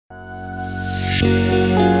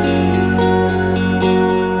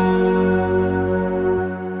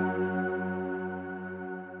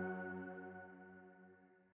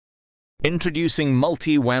Introducing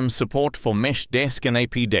MultiWAN support for MeshDesk and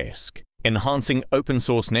APDesk, enhancing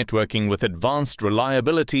open-source networking with advanced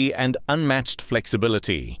reliability and unmatched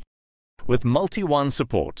flexibility. With MultiWAN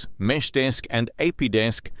support, MeshDesk and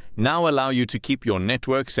APDesk now allow you to keep your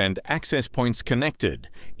networks and access points connected,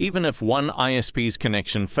 even if one ISP's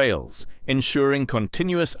connection fails, ensuring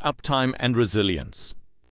continuous uptime and resilience.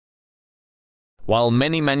 While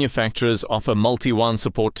many manufacturers offer MultiWAN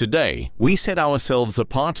support today, we set ourselves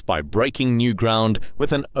apart by breaking new ground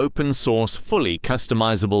with an open-source, fully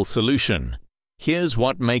customizable solution. Here's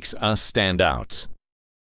what makes us stand out.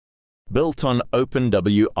 Built on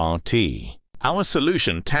OpenWRT, our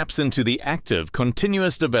solution taps into the active,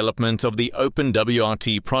 continuous development of the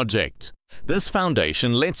OpenWRT project. This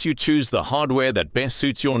foundation lets you choose the hardware that best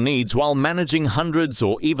suits your needs while managing hundreds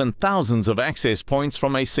or even thousands of access points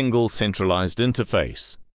from a single centralized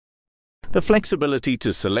interface. The flexibility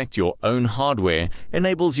to select your own hardware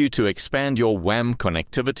enables you to expand your WAN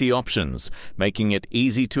connectivity options, making it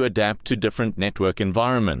easy to adapt to different network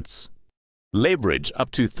environments. Leverage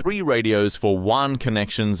up to 3 radios for WAN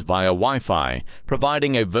connections via Wi-Fi,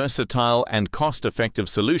 providing a versatile and cost-effective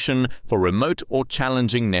solution for remote or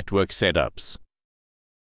challenging network setups.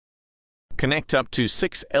 Connect up to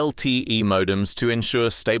 6 LTE modems to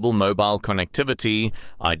ensure stable mobile connectivity,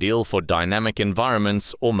 ideal for dynamic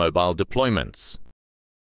environments or mobile deployments.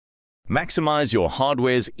 Maximize your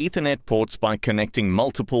hardware's Ethernet ports by connecting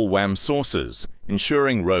multiple WAN sources,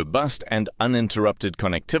 ensuring robust and uninterrupted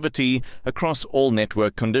connectivity across all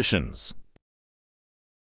network conditions.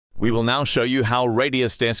 We will now show you how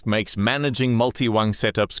RADIUSdesk makes managing MultiWAN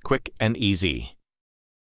setups quick and easy.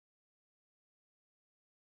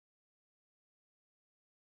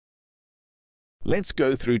 Let's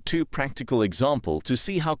go through 2 practical examples to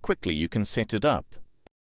see how quickly you can set it up.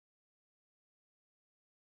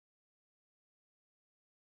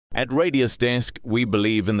 At RADIUSdesk, we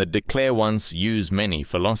believe in the declare once, use many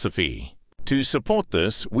philosophy. To support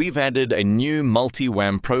this, we've added a new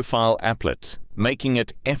MultiWAN profile applet, making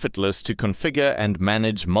it effortless to configure and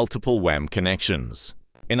manage multiple WAN connections.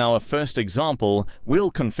 In our first example,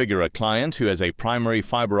 we'll configure a client who has a primary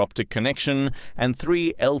fiber-optic connection and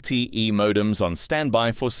 3 LTE modems on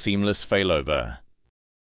standby for seamless failover.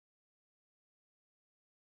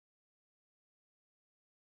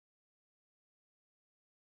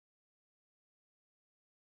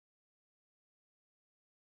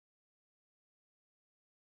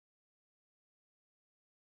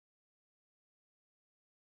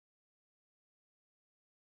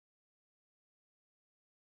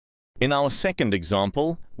 In our second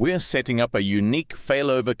example, we're setting up a unique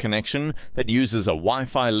failover connection that uses a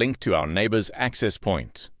Wi-Fi link to our neighbor's access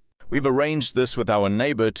point. We've arranged this with our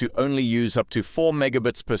neighbor to only use up to 4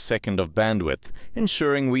 megabits per second of bandwidth,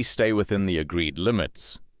 ensuring we stay within the agreed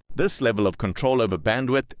limits. This level of control over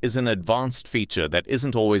bandwidth is an advanced feature that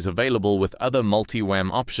isn't always available with other MultiWAN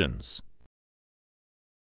options.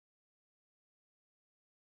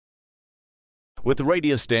 With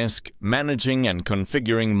RADIUSdesk, managing and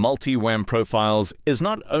configuring MultiWAN profiles is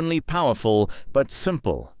not only powerful but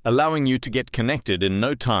simple, allowing you to get connected in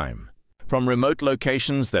no time. From remote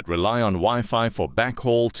locations that rely on Wi-Fi for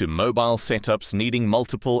backhaul to mobile setups needing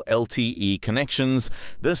multiple LTE connections,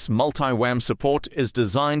 this MultiWAN support is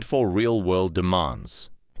designed for real-world demands.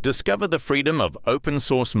 Discover the freedom of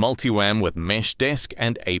open-source MultiWAN with MeshDesk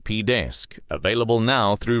and APDesk, available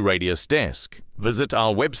now through RADIUSdesk. Visit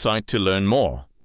our website to learn more.